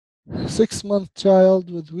6-month child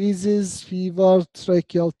with wheezes, fever,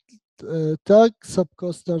 tracheal tug,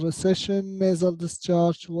 subcostal recession, nasal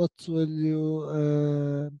discharge. What will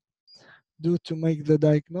you do to make the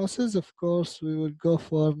diagnosis? Of course, we will go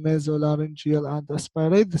for nasolaryngeal and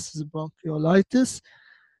aspirate. This is bronchiolitis.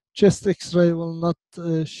 Chest X-ray will not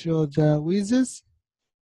show the wheezes.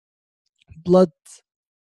 Blood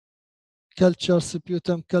culture,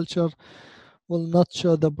 sputum culture will not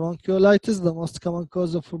show the bronchiolitis. The most common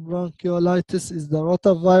cause of bronchiolitis is the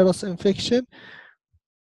rotavirus infection.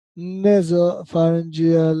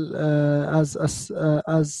 Nasopharyngeal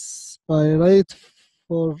aspirate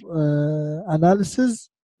for analysis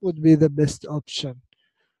would be the best option.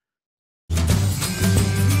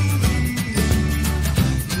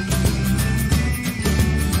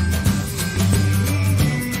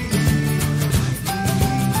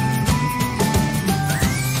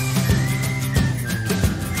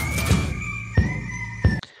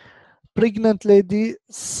 Pregnant lady,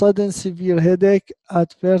 sudden severe headache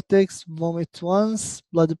at vertex, vomit once,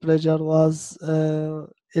 blood pressure was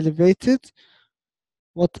elevated.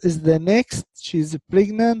 What is the next? She's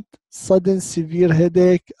pregnant, sudden severe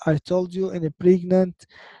headache. I told you, in a pregnant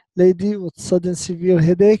lady with sudden severe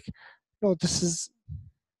headache. No, this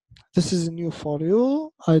is new for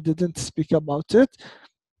you. I didn't speak about it.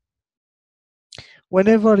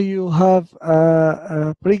 Whenever you have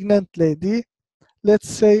a pregnant lady,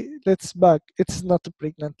 let's back. It's not a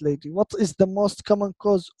pregnant lady. What is the most common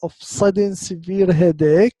cause of sudden severe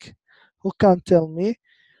headache? Who can tell me?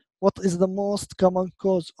 What is the most common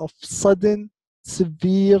cause of sudden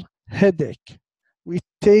severe headache? We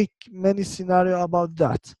take many scenarios about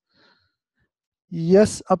that.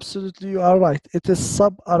 Yes, absolutely, you are right. It is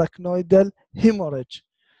subarachnoidal hemorrhage.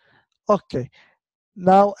 Okay.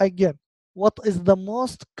 Now again, what is the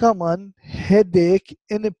most common headache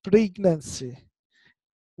in a pregnancy?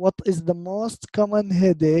 What is the most common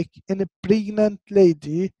headache in a pregnant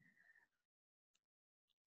lady?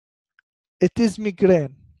 It is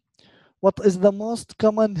migraine. What is the most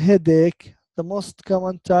common headache, the most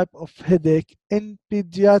common type of headache in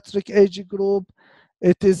pediatric age group?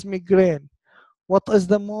 It is migraine. What is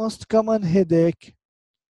the most common headache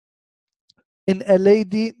in a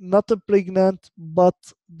lady not pregnant, but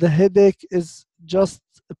the headache is just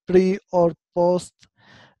pre or post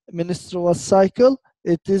menstrual cycle?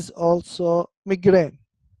 It is also migraine.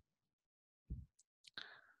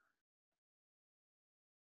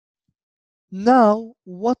 Now,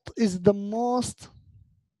 what is the most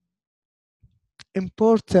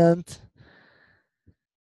important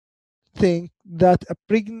thing that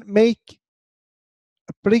make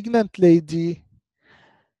a pregnant lady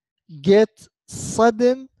get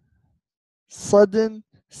sudden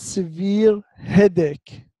severe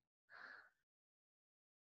headache?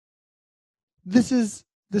 This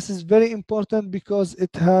is very important because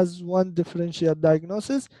it has one differential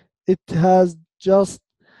diagnosis. I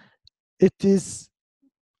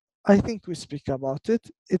think we speak about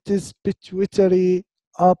it. It is pituitary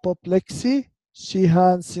apoplexy,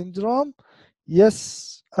 Sheehan syndrome.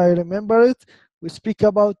 Yes, I remember it. We speak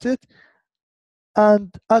about it.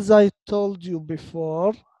 And as I told you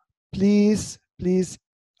before, please,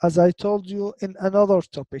 as I told you in another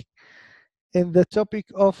topic, in the topic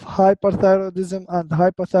of hyperthyroidism and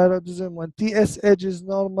hypothyroidism, when TSH is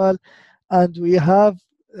normal and we have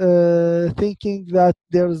thinking that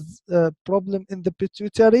there's a problem in the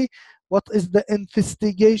pituitary, what is the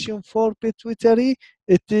investigation for pituitary?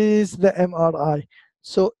 It is the MRI.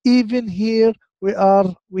 So even here we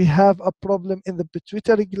have a problem in the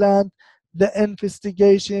pituitary gland. The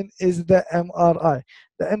investigation is the MRI.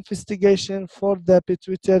 The investigation for the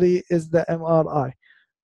pituitary is the MRI.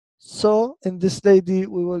 So in this lady,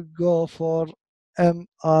 we will go for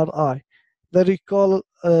MRI. The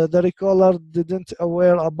recaller didn't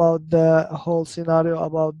aware about the whole scenario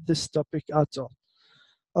about this topic at all.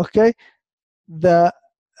 Okay, the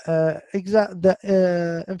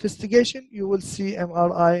investigation, you will see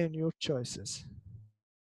MRI in your choices.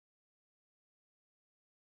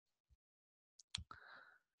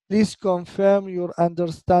 Please confirm your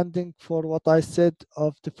understanding for what I said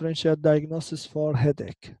of differential diagnosis for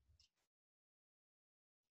headache.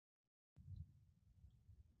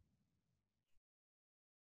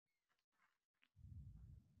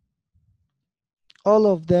 All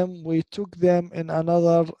of them, we took them in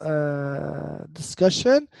another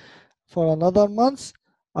discussion for another month.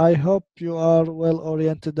 I hope you are well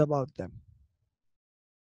oriented about them.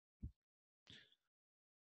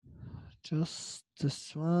 Just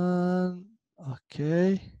this one.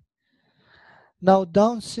 Okay. Now,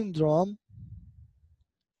 Down syndrome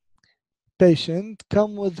patient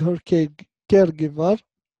come with her caregiver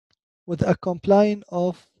with a complaint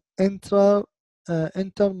of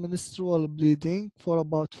intermenstrual bleeding for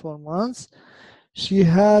about 4 months. She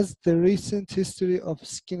has the recent history of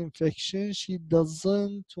skin infection. She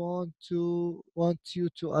doesn't want you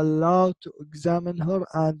to allow to examine her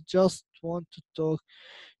and just want to talk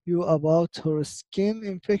you about her skin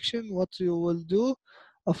infection. What you will do,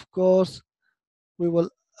 of course, we will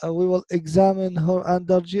we will examine her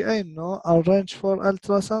under GA. No, arrange for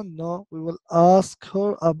ultrasound. No, we will ask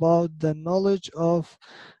her about the knowledge of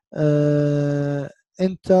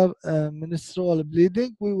intermenstrual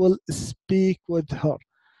bleeding. We will speak with her.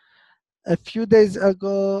 A few days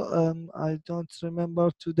ago, I don't remember,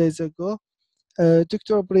 2 days ago,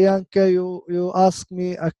 Dr. Priyanka, you asked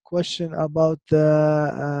me a question about the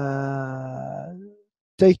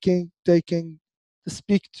taking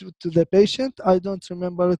speak to the patient. I don't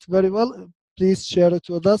remember it very well. Please share it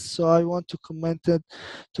with us. So I want to comment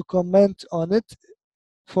on it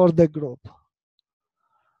for the group.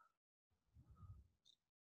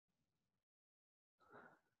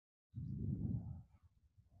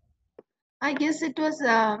 I guess it was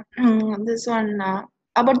this one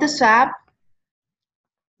about the swab.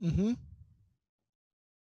 Mm-hmm.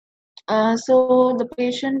 So the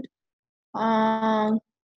patient,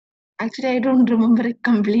 actually, I don't remember it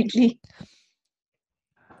completely.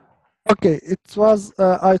 Okay, it was.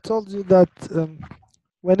 I told you that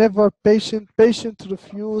whenever patient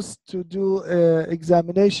refuse to do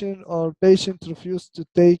examination or patient refuse to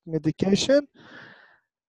take medication,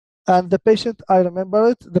 and the patient, I remember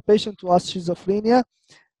it. The patient was schizophrenia.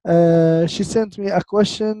 She sent me a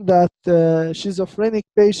question that schizophrenic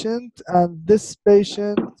patient, and this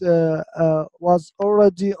patient was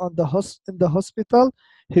already in the hospital.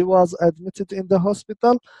 He was admitted in the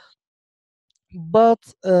hospital, but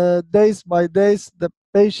days by days the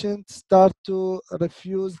patient start to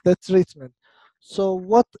refuse the treatment. So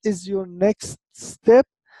what is your next step?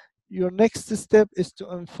 Your next step is to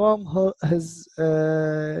inform his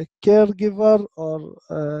caregiver or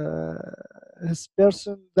his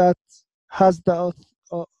person that has the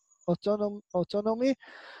autonomy,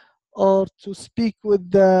 or to speak with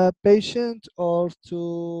the patient, or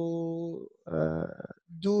to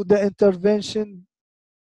do the intervention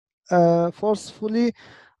forcefully.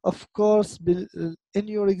 Of course, in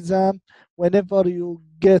your exam, whenever you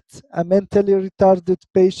get a mentally retarded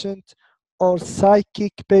patient or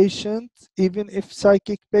psychic patient, even if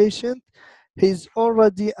psychic patient, he's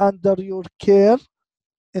already under your care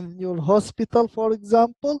in your hospital, for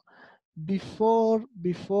example. Before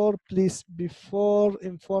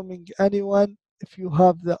informing anyone, if you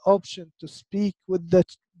have the option to speak with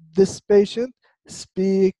this patient,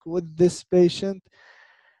 speak with this patient.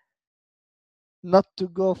 Not to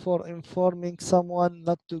go for informing someone,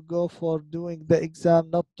 not to go for doing the exam,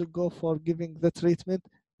 not to go for giving the treatment.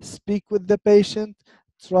 Speak with the patient.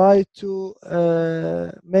 Try to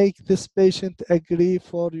make this patient agree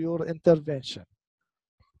for your intervention.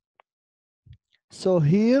 So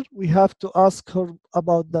here we have to ask her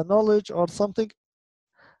about the knowledge or something.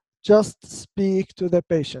 Just speak to the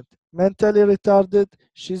patient. Mentally retarded,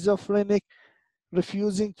 schizophrenic,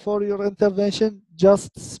 refusing for your intervention,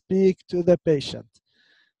 just speak to the patient.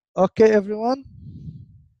 Okay, everyone?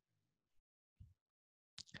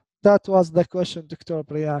 That was the question, Dr.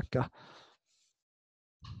 Priyanka.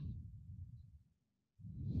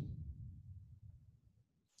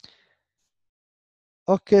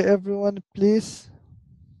 Okay, everyone, please.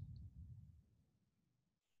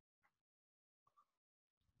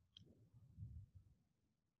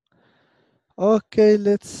 Okay,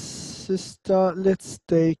 let's start. Let's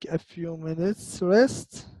take a few minutes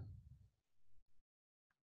rest.